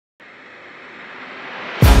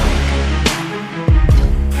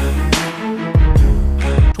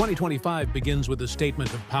2025 begins with a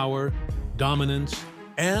statement of power, dominance,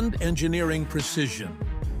 and engineering precision.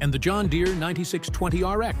 And the John Deere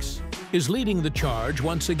 9620RX is leading the charge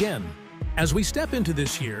once again. As we step into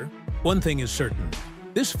this year, one thing is certain.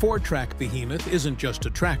 This four-track behemoth isn't just a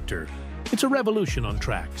tractor, it's a revolution on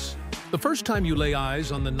tracks. The first time you lay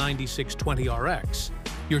eyes on the 9620RX,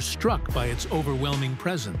 you're struck by its overwhelming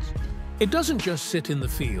presence. It doesn't just sit in the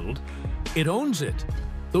field, it owns it.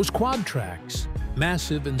 Those quad tracks,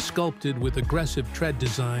 massive and sculpted with aggressive tread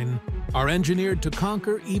design, are engineered to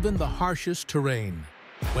conquer even the harshest terrain.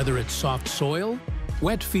 Whether it's soft soil,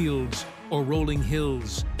 wet fields, or rolling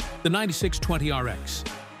hills, the 9620RX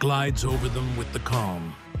glides over them with the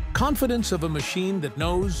calm confidence of a machine that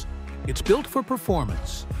knows it's built for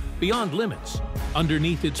performance. Beyond limits,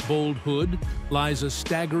 underneath its bold hood lies a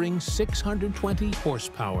staggering 620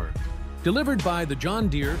 horsepower. Delivered by the John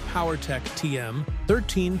Deere PowerTech TM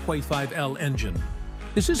 13.5L engine.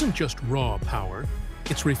 This isn't just raw power,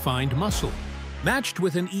 it's refined muscle. Matched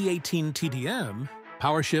with an E18 TDM,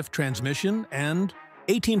 power shift transmission, and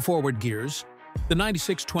 18 forward gears, the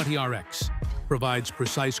 9620RX provides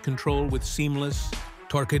precise control with seamless,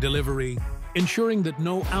 torque delivery, ensuring that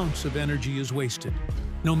no ounce of energy is wasted,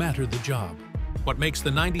 no matter the job. What makes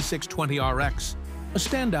the 9620RX a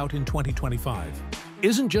standout in 2025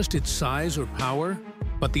 isn't just its size or power,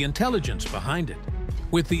 but the intelligence behind it.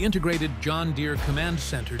 With the integrated John Deere Command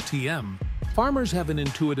Center TM, farmers have an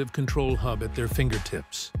intuitive control hub at their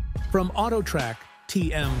fingertips. From AutoTrack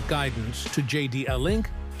TM guidance to JDL Link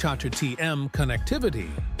Chacha TM connectivity,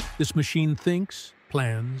 this machine thinks,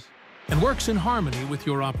 plans, and works in harmony with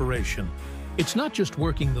your operation. It's not just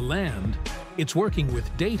working the land, it's working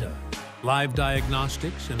with data, live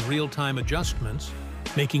diagnostics and real-time adjustments,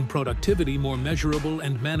 making productivity more measurable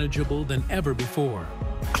and manageable than ever before.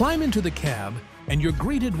 Climb into the cab and you're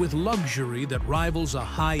greeted with luxury that rivals a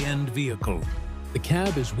high-end vehicle. The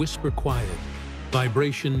cab is whisper quiet,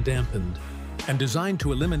 vibration dampened, and designed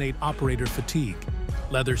to eliminate operator fatigue.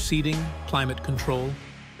 Leather seating, climate control,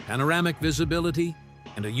 panoramic visibility,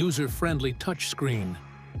 and a user-friendly touchscreen.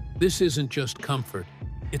 This isn't just comfort,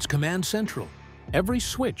 it's command central. Every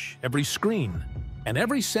switch, every screen, and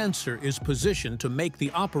every sensor is positioned to make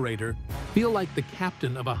the operator feel like the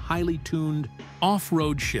captain of a highly tuned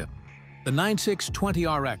off-road ship. The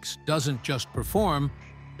 9620RX doesn't just perform,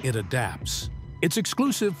 it adapts. Its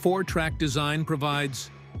exclusive four-track design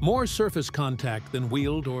provides more surface contact than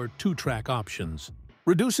wheeled or two-track options,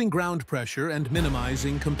 reducing ground pressure and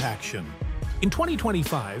minimizing compaction. In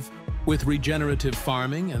 2025, with regenerative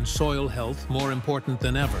farming and soil health more important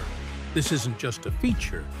than ever, this isn't just a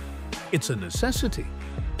feature, it's a necessity.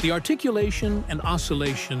 The articulation and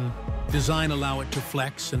oscillation design allow it to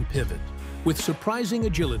flex and pivot. With surprising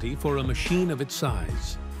agility for a machine of its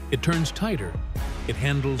size, it turns tighter, it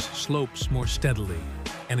handles slopes more steadily,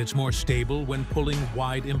 and it's more stable when pulling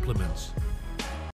wide implements.